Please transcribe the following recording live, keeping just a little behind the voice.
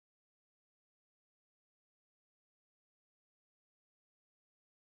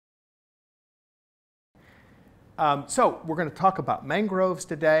So we're going to talk about mangroves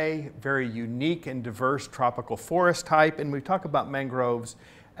today, very unique and diverse tropical forest type. And we talk about mangroves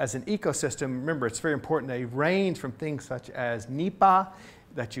as an ecosystem. Remember, it's very important. They range from things such as nipa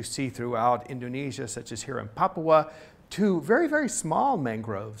that you see throughout Indonesia, such as here in Papua, to very, very small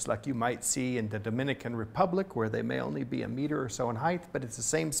mangroves like you might see in the Dominican Republic, where they may only be a meter or so in height, but it's the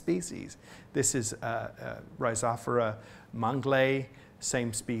same species. This is Rhizophora manglae,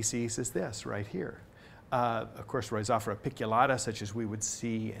 same species as this right here. Of course, Rhizophora piculata, such as we would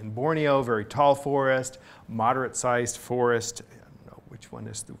see in Borneo, very tall forest, moderate-sized forest. I don't know which one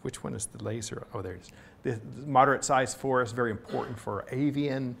is the laser. Oh, there it is. The moderate-sized forest, very important for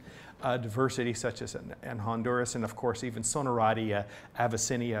avian diversity, such as in Honduras, and of course even Soneratia,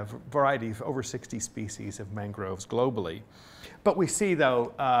 Avicennia, a variety of over 60 species of mangroves globally. But we see,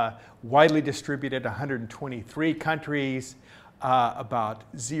 though, widely distributed, 123 countries, about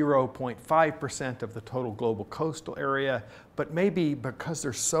 0.5% of the total global coastal area, but maybe because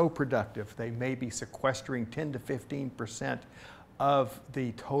they're so productive, they may be sequestering 10 to 15% of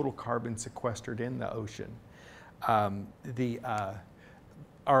the total carbon sequestered in the ocean.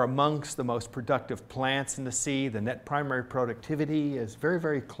 Are amongst the most productive plants in the sea. The net primary productivity is very,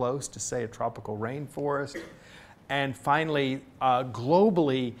 very close to, say, a tropical rainforest. And finally,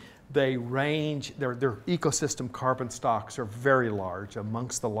 globally, they range, their ecosystem carbon stocks are very large,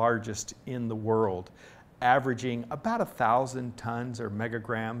 amongst the largest in the world, averaging about 1,000 tons or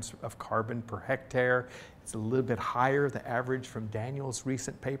megagrams of carbon per hectare. It's a little bit higher. The average from Daniel's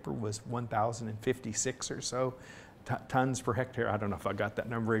recent paper was 1,056 or so tons per hectare. I don't know if I got that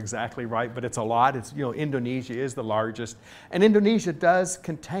number exactly right, but it's a lot. It's, you know, Indonesia is the largest. And Indonesia does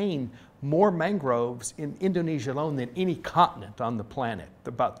contain more mangroves in Indonesia alone than any continent on the planet.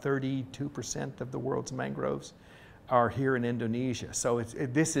 About 32% of the world's mangroves are here in Indonesia. So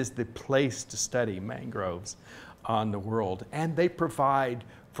this is the place to study mangroves on the world. And they provide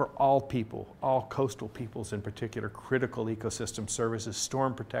for all people, all coastal peoples in particular, critical ecosystem services,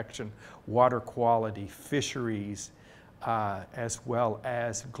 storm protection, water quality, fisheries, as well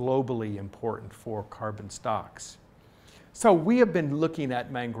as globally important for carbon stocks. So we have been looking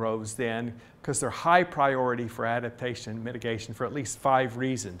at mangroves then because they're high priority for adaptation and mitigation for at least 5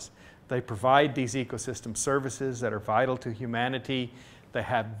 reasons. They provide these ecosystem services that are vital to humanity. They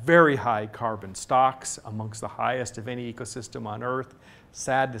have very high carbon stocks, amongst the highest of any ecosystem on Earth.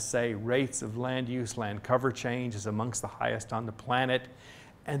 Sad to say, rates of land use, land cover change is amongst the highest on the planet.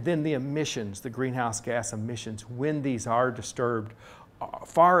 And then the emissions, the greenhouse gas emissions, when these are disturbed,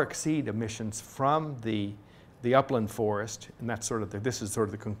 far exceed emissions from the upland forest. And that's sort of this is sort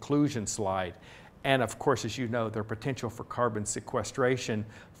of the conclusion slide. And of course, as you know, their potential for carbon sequestration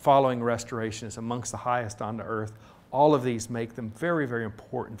following restoration is amongst the highest on the Earth. All of these make them very, very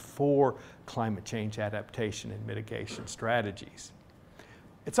important for climate change adaptation and mitigation strategies.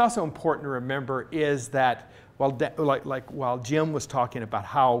 It's also important to remember is that while Jim was talking about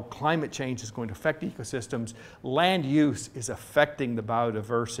how climate change is going to affect ecosystems, land use is affecting the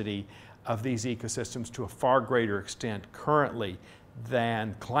biodiversity of these ecosystems to a far greater extent currently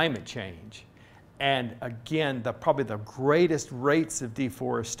than climate change. And again, probably the greatest rates of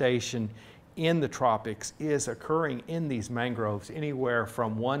deforestation in the tropics is occurring in these mangroves. Anywhere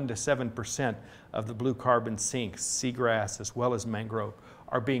from 1 to 7% of the blue carbon sinks, seagrass as well as mangrove,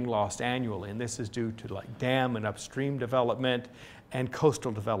 are being lost annually. And this is due to like dam and upstream development and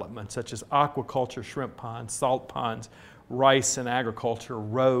coastal development, such as aquaculture, shrimp ponds, salt ponds, rice and agriculture,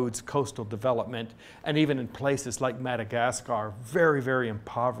 roads, coastal development, and even in places like Madagascar, very, very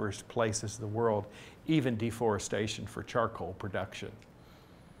impoverished places of the world, even deforestation for charcoal production.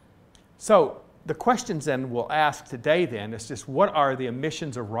 So the questions then we'll ask today then is just what are the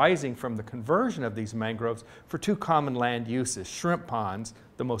emissions arising from the conversion of these mangroves for 2 common land uses, shrimp ponds,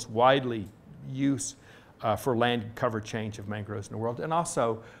 the most widely used for land cover change of mangroves in the world, and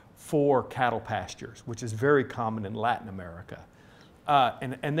also for cattle pastures, which is very common in Latin America.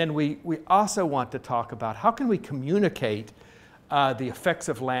 And then we also want to talk about how can we communicate the effects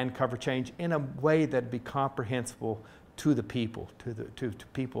of land cover change in a way that'd be comprehensible to the people, to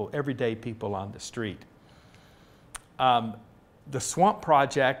people, everyday people on the street. The SWAMP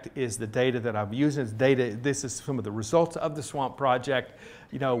project is the data that I'm using. This is some of the results of the SWAMP project.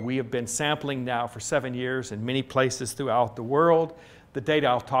 You know, we have been sampling now for 7 years in many places throughout the world. The data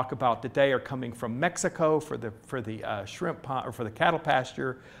I'll talk about today are coming from Mexico for the shrimp pond, or for the cattle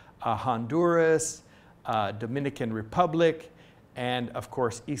pasture, Honduras, Dominican Republic, and of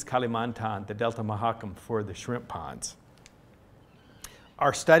course East Kalimantan, the Delta Mahakam for the shrimp ponds.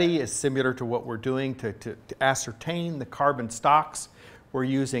 Our study is similar to what we're doing to ascertain the carbon stocks We're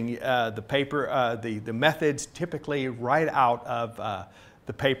using the methods typically right out of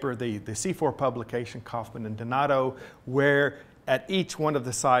the paper, the CIFOR publication, Kauffman and Donato, where at each one of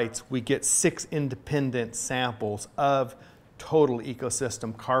the sites we get 6 independent samples of total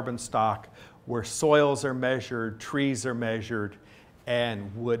ecosystem carbon stock, where soils are measured, trees are measured,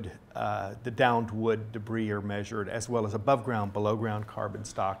 and wood, the downed wood debris are measured, as well as above ground, below ground carbon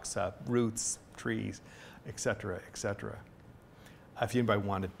stocks, roots, trees, et cetera, et cetera. If anybody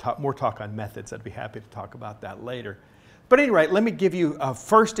wanted more talk on methods, I'd be happy to talk about that later. But at any rate, let me give you a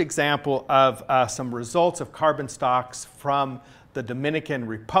first example of some results of carbon stocks from the Dominican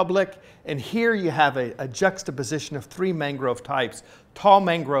Republic. And here you have a juxtaposition of 3 mangrove types: tall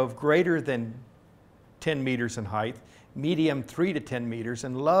mangrove greater than 10 meters in height, medium 3 to 10 meters,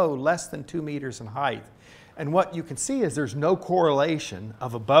 and low less than 2 meters in height. And what you can see is there's no correlation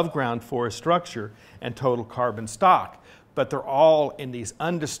of above ground forest structure and total carbon stock, but they're all in these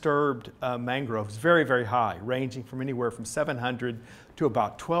undisturbed mangroves, very, very high, ranging from anywhere from 700 to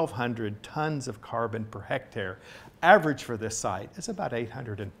about 1,200 tons of carbon per hectare. Average for this site is about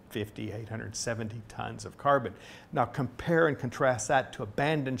 850, 870 tons of carbon. Now compare and contrast that to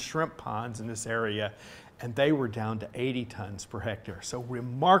abandoned shrimp ponds in this area, and they were down to 80 tons per hectare. So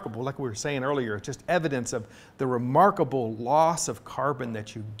remarkable, like we were saying earlier, it's just evidence of the remarkable loss of carbon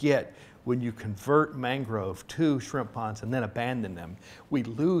that you get when you convert mangrove to shrimp ponds and then abandon them. We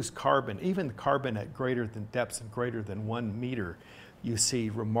lose carbon, even the carbon at greater than depths of greater than 1 meter. You see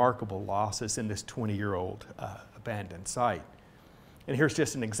remarkable losses in this 20-year-old abandoned site. And here's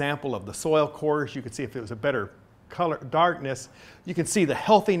just an example of the soil cores. You can see if it was a better color, darkness, you can see the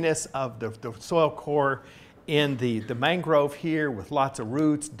healthiness of the soil core in the mangrove here with lots of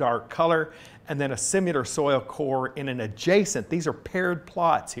roots, dark color, and then a similar soil core in an adjacent, these are paired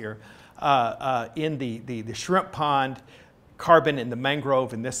plots here, in the shrimp pond. Carbon in the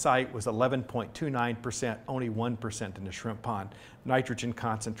mangrove in this site was 11.29%, only 1% in the shrimp pond. Nitrogen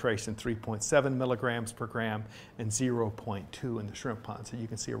concentration 3.7 milligrams per gram and 0.2 in the shrimp pond. So you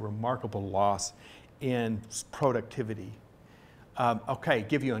can see a remarkable loss in productivity. Okay,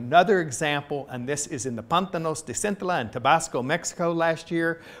 give you another example, and this is in the Pantanos de Centla in Tabasco, Mexico last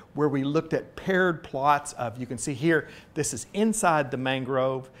year, where we looked at paired plots of, you can see here, this is inside the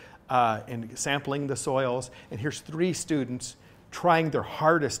mangrove, and sampling the soils. And here's 3 students trying their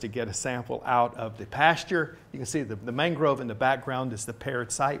hardest to get a sample out of the pasture. You can see the mangrove in the background is the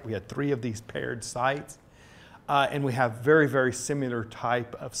paired site. We had 3 of these paired sites. And we have very, very similar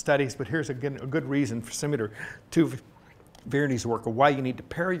type of studies, but here's again a good reason for similar to Verni's work of why you need to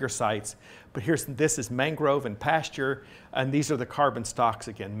pair your sites. But this is mangrove and pasture, and these are the carbon stocks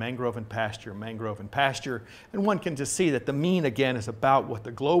again, mangrove and pasture, mangrove and pasture. And one can just see that the mean again is about what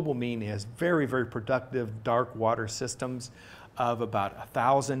the global mean is, very, very productive dark water systems of about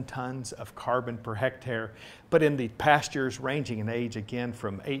 1,000 tons of carbon per hectare. But in the pastures ranging in age again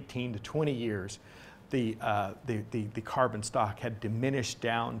from 18 to 20 years, the carbon stock had diminished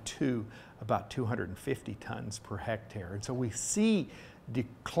down to about 250 tons per hectare. And so we see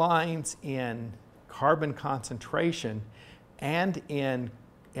declines in carbon concentration and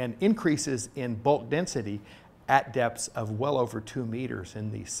increases in bulk density at depths of well over 2 meters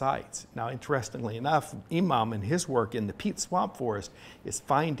in these sites. Now, interestingly enough, Imam in his work in the peat swamp forest is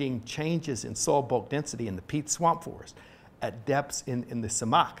finding changes in soil bulk density in the peat swamp forest at depths in the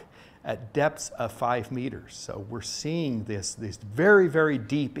Samak, at depths of 5 meters. So we're seeing these very, very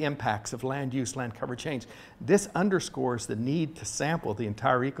deep impacts of land use, land cover change. This underscores the need to sample the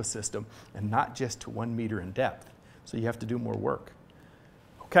entire ecosystem and not just to 1 meter in depth. So you have to do more work.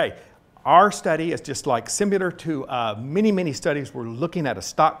 Okay, our study is just like similar to many, many studies. We're looking at a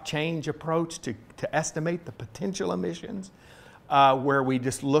stock change approach to estimate the potential emissions, where we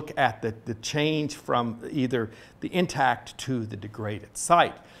just look at the change from either the intact to the degraded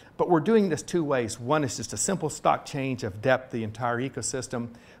site. But we're doing this 2 ways. One is just a simple stock change of depth, the entire ecosystem.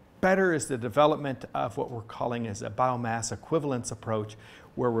 Better is the development of what we're calling as a biomass equivalence approach,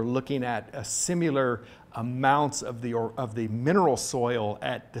 where we're looking at a similar amounts of the mineral soil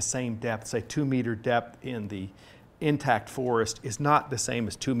at the same depth, say 2 meter depth in the intact forest is not the same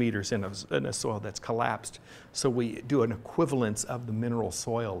as 2 meters in a soil that's collapsed. So we do an equivalence of the mineral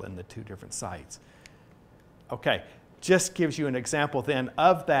soil in the 2 different sites. Okay. Just gives you an example then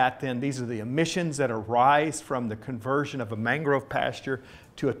of that. Then these are the emissions that arise from the conversion of a mangrove pasture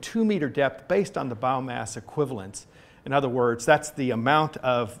to a 2 meter depth based on the biomass equivalence. In other words, that's the amount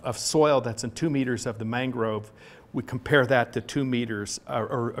of soil that's in 2 meters of the mangrove. We compare that to 2 meters,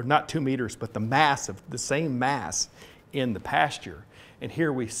 or not 2 meters, but the mass of the same mass in the pasture. And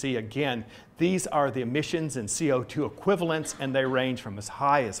here we see again, these are the emissions in CO2 equivalents, and they range from as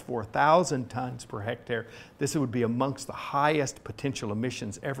high as 4,000 tons per hectare. This would be amongst the highest potential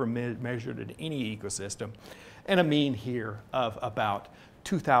emissions ever measured in any ecosystem, and a mean here of about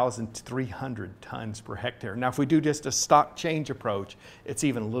 2,300 tons per hectare. Now, if we do just a stock change approach, it's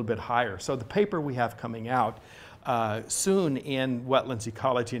even a little bit higher. So the paper we have coming out soon in Wetlands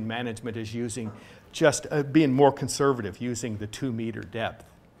Ecology and Management is using just being more conservative, using the 2-meter depth.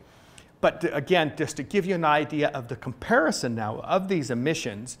 But again, just to give you an idea of the comparison now of these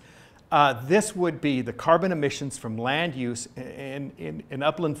emissions, this would be the carbon emissions from land use in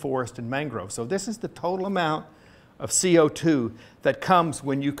upland forest and mangrove. So this is the total amount of CO2 that comes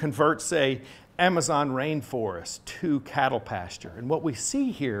when you convert, say, Amazon rainforest to cattle pasture. And what we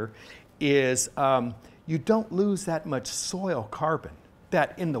see here is you don't lose that much soil carbon.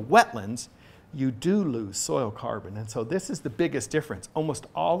 That in the wetlands, you do lose soil carbon. And so this is the biggest difference. Almost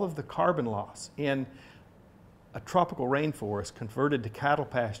all of the carbon loss in a tropical rainforest converted to cattle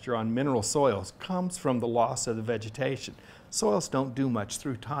pasture on mineral soils comes from the loss of the vegetation. Soils don't do much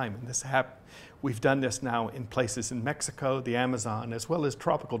through time, and we've done this now in places in Mexico, the Amazon, as well as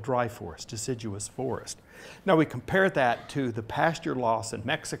tropical dry forest, deciduous forest. Now we compare that to the pasture loss in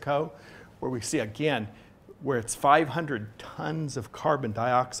Mexico, where we see again, where it's 500 tons of carbon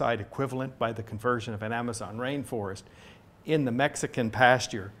dioxide equivalent by the conversion of an Amazon rainforest. In the Mexican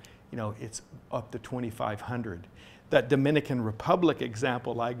pasture, it's up to 2,500. That Dominican Republic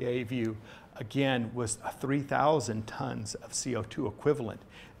example I gave you, again, was 3,000 tons of CO2 equivalent.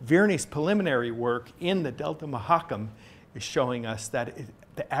 Vierny's preliminary work in the Delta Mahakam is showing us that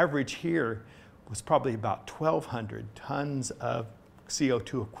the average here was probably about 1,200 tons of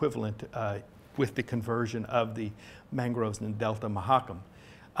CO2 equivalent with the conversion of the mangroves in the Delta Mahakam.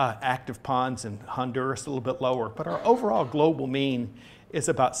 Active ponds in Honduras a little bit lower, but our overall global mean is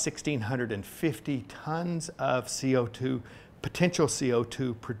about 1,650 tons of CO2, potential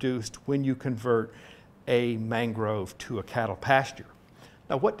CO2 produced when you convert a mangrove to a cattle pasture.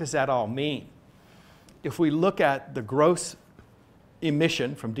 Now, what does that all mean? If we look at the gross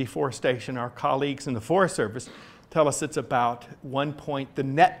emission from deforestation, our colleagues in the Forest Service tell us it's about the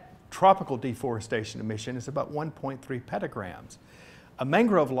net tropical deforestation emission is about 1.3 petagrams. A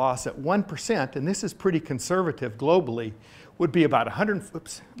mangrove loss at 1%, and this is pretty conservative globally, would be about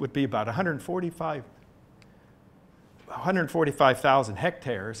 145,000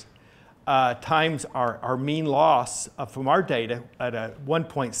 hectares times our mean loss from our data at a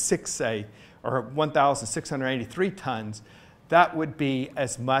 1.6, say, or 1,683 tons. That would be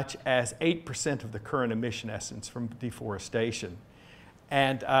as much as 8% of the current emission essence from deforestation.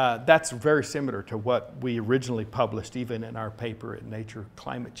 And that's very similar to what we originally published even in our paper in Nature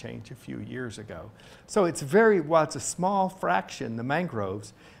Climate Change a few years ago. So it's while it's a small fraction, the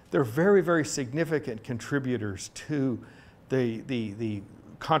mangroves, they're very, very significant contributors to the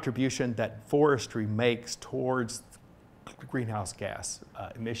contribution that forestry makes towards greenhouse gas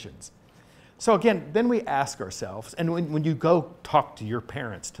emissions. So again, then we ask ourselves, and when you go talk to your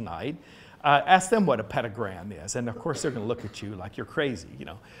parents tonight, ask them what a petagram is, and of course they're going to look at you like you're crazy.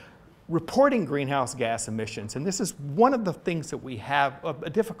 Reporting greenhouse gas emissions, and this is one of the things that we have, a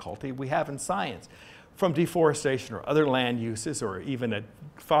difficulty we have in science, from deforestation or other land uses or even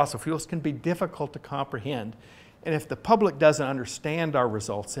fossil fuels, can be difficult to comprehend. And if the public doesn't understand our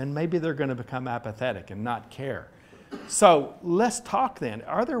results, then maybe they're going to become apathetic and not care. So let's talk then.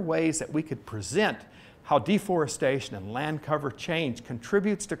 Are there ways that we could present how deforestation and land cover change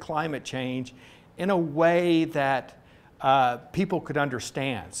contributes to climate change in a way that people could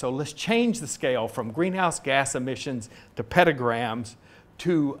understand? So let's change the scale from greenhouse gas emissions to petagrams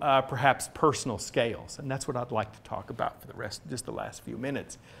to perhaps personal scales. And that's what I'd like to talk about for just the last few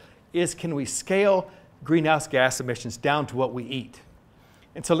minutes, is can we scale greenhouse gas emissions down to what we eat?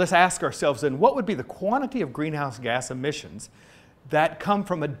 And so let's ask ourselves then, what would be the quantity of greenhouse gas emissions that come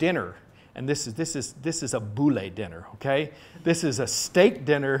from a dinner? And this is a boule dinner, okay? This is a steak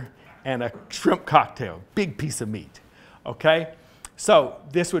dinner and a shrimp cocktail, big piece of meat, okay? So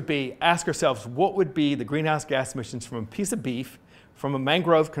this would be, ask ourselves, what would be the greenhouse gas emissions from a piece of beef, from a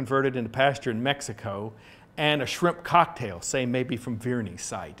mangrove converted into pasture in Mexico, and a shrimp cocktail, say maybe from Vierny's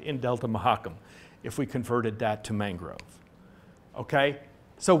site in Delta Mahakam, if we converted that to mangrove, okay?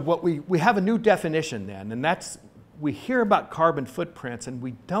 So what we have a new definition then, and that's, we hear about carbon footprints and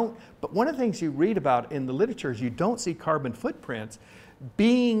we don't, but one of the things you read about in the literature is you don't see carbon footprints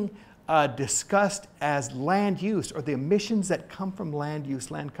being discussed as land use or the emissions that come from land use,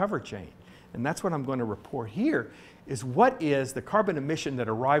 land cover chain. And that's what I'm going to report here, is what is the carbon emission that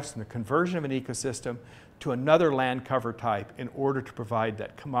arrives from the conversion of an ecosystem to another land cover type in order to provide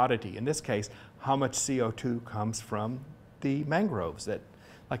that commodity. In this case, how much CO2 comes from the mangroves that,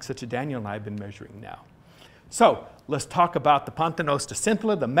 like such a Daniel and I have been measuring now. So let's talk about the Pantanosta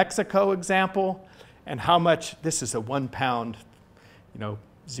scintilla, the Mexico example, and how much, this is a 1 pound,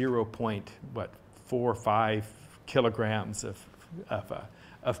 0.45 kilograms of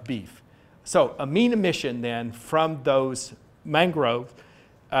beef. So a mean emission then from those mangroves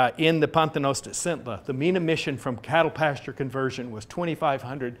in the Pantanosta scintilla, the mean emission from cattle pasture conversion was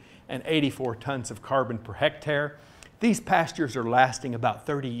 2,584 tons of carbon per hectare. These pastures are lasting about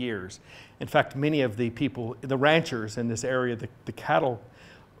 30 years. In fact, many of the people, the ranchers in this area, the cattle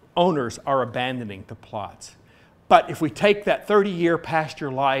owners are abandoning the plots. But if we take that 30-year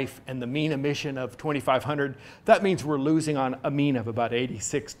pasture life and the mean emission of 2,500, that means we're losing on a mean of about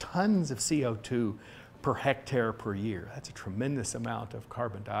 86 tons of CO2 per hectare per year. That's a tremendous amount of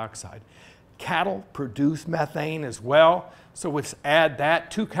carbon dioxide. Cattle produce methane as well. So let's add that,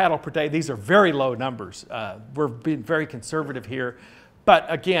 2 cattle per day. These are very low numbers. We're being very conservative here. But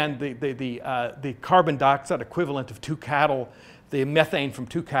again, the carbon dioxide equivalent of 2 cattle, the methane from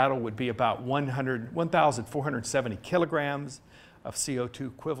 2 cattle would be about 1,470 kilograms of CO2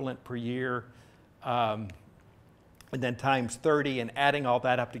 equivalent per year. And then times 30, and adding all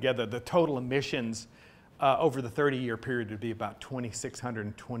that up together, the total emissions over the 30-year period would be about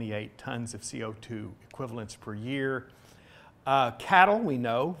 2,628 tons of CO2 equivalents per year. Cattle, we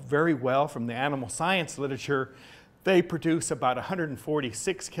know very well from the animal science literature, they produce about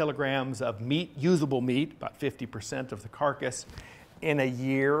 146 kilograms of meat, usable meat, about 50% of the carcass, in a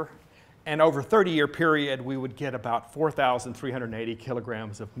year. And over a 30-year period, we would get about 4,380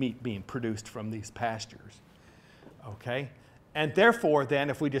 kilograms of meat being produced from these pastures. Okay? And therefore, then,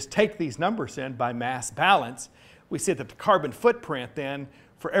 if we just take these numbers in by mass balance, we see that the carbon footprint, then,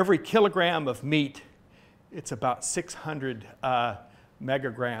 for every kilogram of meat, it's about 600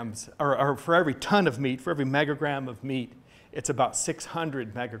 megagrams, or for every ton of meat, for every megagram of meat, it's about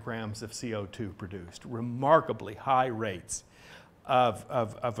 600 megagrams of CO2 produced. Remarkably high rates of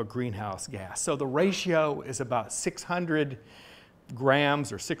a greenhouse gas. So the ratio is about 600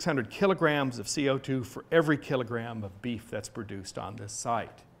 grams or 600 kilograms of CO2 for every kilogram of beef that's produced on this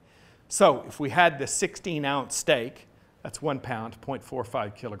site. So if we had the 16-ounce steak, that's 1 pound,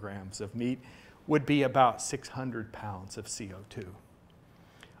 0.45 kilograms of meat, would be about 600 pounds of CO2.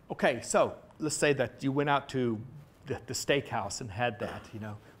 Okay, so let's say that you went out to the steakhouse and had that,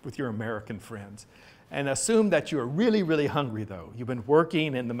 with your American friends. And assume that you're really, really hungry, though. You've been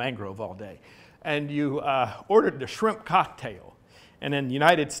working in the mangrove all day. And you ordered the shrimp cocktail. And in the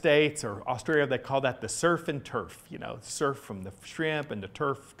United States or Australia, they call that the surf and turf. Surf from the shrimp and the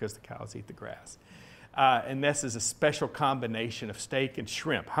turf because the cows eat the grass. And this is a special combination of steak and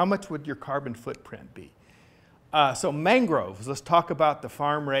shrimp. How much would your carbon footprint be? So mangroves, let's talk about the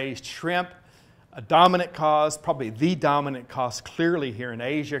farm-raised shrimp. A dominant cause, probably the dominant cause clearly here in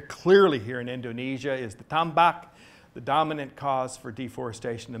Asia, clearly here in Indonesia, is the tambak, the dominant cause for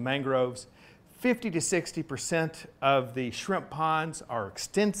deforestation of mangroves. 50 to 60% of the shrimp ponds are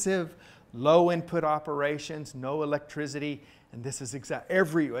extensive, low input operations, no electricity, and this is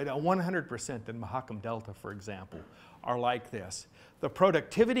 100% in Mahakam Delta, for example, are like this. The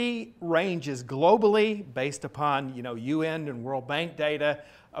productivity ranges globally based upon UN and World Bank data,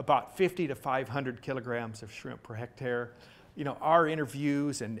 about 50 to 500 kilograms of shrimp per hectare. Our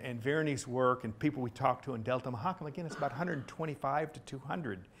interviews and Vernie's work and people we talk to in Delta Mahakam, again, it's about 125 to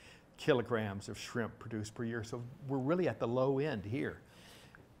 200 kilograms of shrimp produced per year. So we're really at the low end here.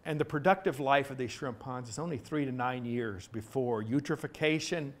 And the productive life of these shrimp ponds is only 3 to 9 years before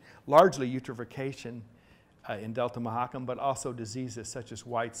eutrophication, largely eutrophication in Delta Mahakam, but also diseases such as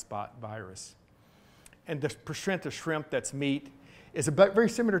white spot virus. And the percent of shrimp that's meat is very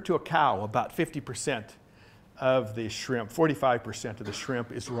similar to a cow. About 50% of the shrimp, 45% of the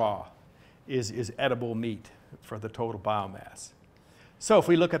shrimp is raw, is edible meat for the total biomass. So if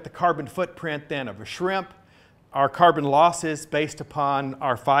we look at the carbon footprint then of a shrimp, our carbon losses based upon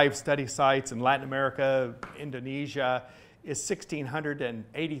our 5 study sites in Latin America, Indonesia, is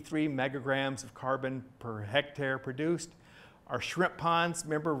 1,683 megagrams of carbon per hectare produced. Our shrimp ponds,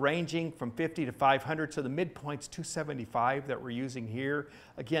 remember, ranging from 50 to 500, so the midpoint's 275 that we're using here.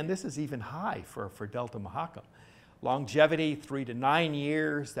 Again, this is even high for Delta Mahakam. Longevity, 3 to 9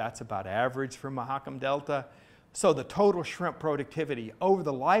 years, that's about average for Mahakam Delta. So the total shrimp productivity over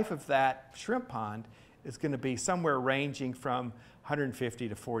the life of that shrimp pond is going to be somewhere ranging from 150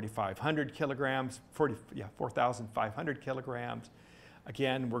 to 4,500 kilograms, 4,500 kilograms.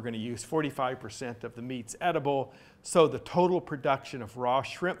 Again, we're going to use 45% of the meat's edible, so the total production of raw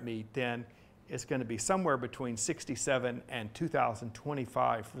shrimp meat then is going to be somewhere between 67 and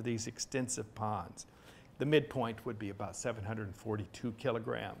 2,025 for these extensive ponds. The midpoint would be about 742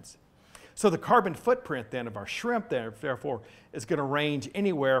 kilograms. So the carbon footprint then of our shrimp therefore is going to range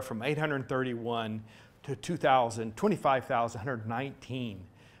anywhere from 831 to 25,119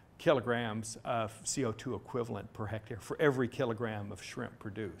 kilograms of CO2 equivalent per hectare for every kilogram of shrimp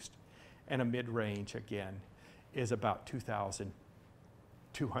produced. And a mid-range, again, is about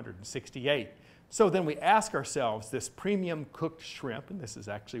 2,268. So then we ask ourselves, this premium cooked shrimp, and this is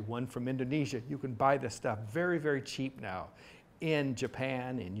actually one from Indonesia, you can buy this stuff very, very cheap now in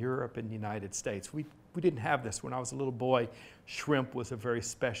Japan, in Europe, in the United States. We didn't have this when I was a little boy. Shrimp was a very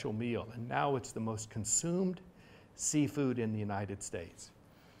special meal, and now it's the most consumed seafood in the United States.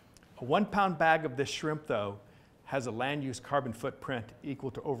 A 1 pound bag of this shrimp, though, has a land use carbon footprint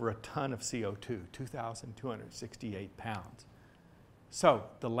equal to over a ton of CO2, 2,268 pounds. So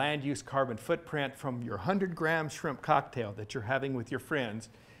the land use carbon footprint from your 100-gram shrimp cocktail that you're having with your friends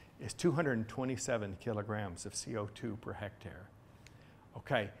is 227 kilograms of CO2 per hectare.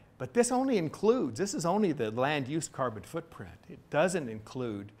 Okay, but this is only the land use carbon footprint. It doesn't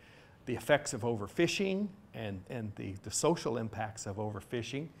include the effects of overfishing and the social impacts of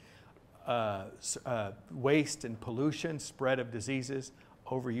overfishing, waste and pollution, spread of diseases,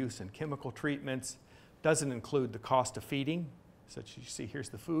 overuse and chemical treatments. Doesn't include the cost of feeding, such as you see here's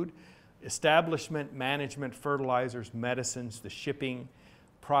the food, establishment, management, fertilizers, medicines, the shipping,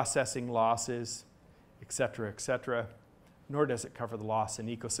 processing losses, et cetera, nor does it cover the loss in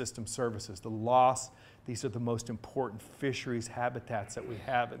ecosystem services. The loss, these are the most important fisheries habitats that we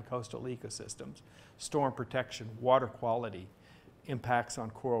have in coastal ecosystems. Storm protection, water quality, impacts on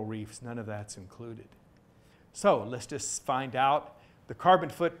coral reefs, none of that's included. So let's just find out the carbon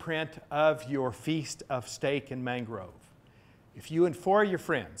footprint of your feast of steak and mangrove. If you and 4 of your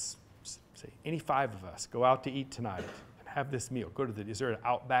friends, say any 5 of us, go out to eat tonight and have this meal, is there an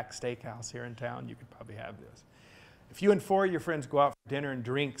Outback Steakhouse here in town? You could probably have this. If you and 4 of your friends go out for dinner and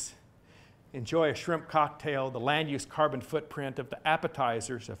drinks, enjoy a shrimp cocktail, the land use carbon footprint of the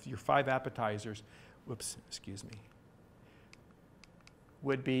appetizers, of your 5 appetizers,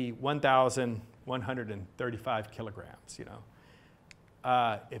 would be 1,135 kilograms,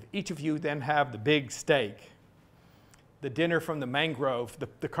 if each of you then have the big steak, the dinner from the mangrove,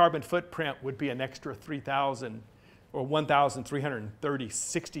 the carbon footprint would be an extra 3,000 or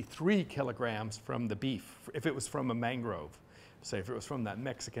 1,363 kilograms from the beef, if it was from a mangrove, say if it was from that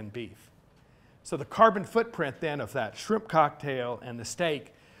Mexican beef. So the carbon footprint then of that shrimp cocktail and the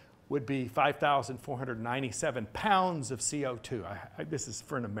steak would be 5,497 pounds of CO2. This is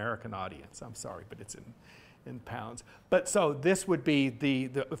for an American audience, I'm sorry, but it's in pounds. But so this would be the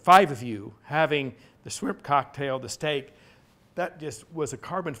 5 of you having the shrimp cocktail, the steak. That just was a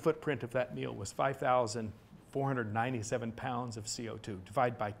carbon footprint of that meal was 5,497 pounds of CO2.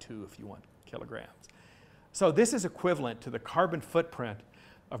 Divide by 2 if you want kilograms. So this is equivalent to the carbon footprint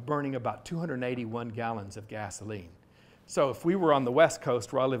of burning about 281 gallons of gasoline. So if we were on the West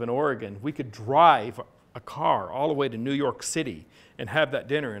Coast, where I live in Oregon, we could drive a car all the way to New York City and have that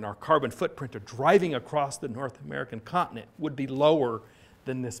dinner, and our carbon footprint of driving across the North American continent would be lower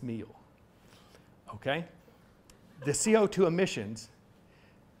than this meal. Okay? The CO2 emissions,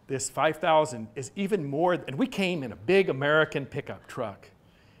 this 5,000, is even more, and we came in a big American pickup truck.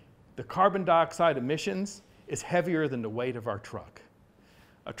 The carbon dioxide emissions is heavier than the weight of our truck.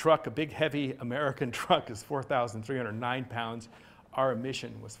 A big heavy American truck is 4,309 pounds. Our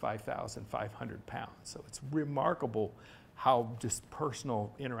emission was 5,500 pounds. So it's remarkable how just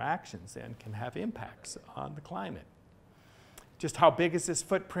personal interactions then can have impacts on the climate. Just how big is this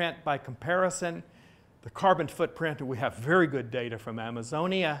footprint by comparison? The carbon footprint, and we have very good data from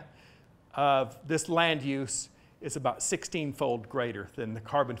Amazonia, of this land use is about 16-fold greater than the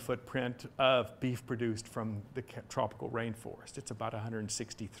carbon footprint of beef produced from the tropical rainforest. It's about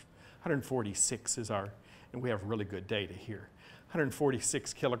 146 is our, and we have really good data here.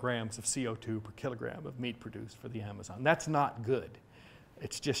 146 kilograms of CO2 per kilogram of meat produced for the Amazon. That's not good.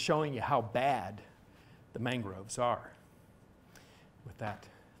 It's just showing you how bad the mangroves are. With that,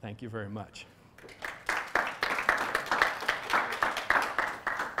 thank you very much.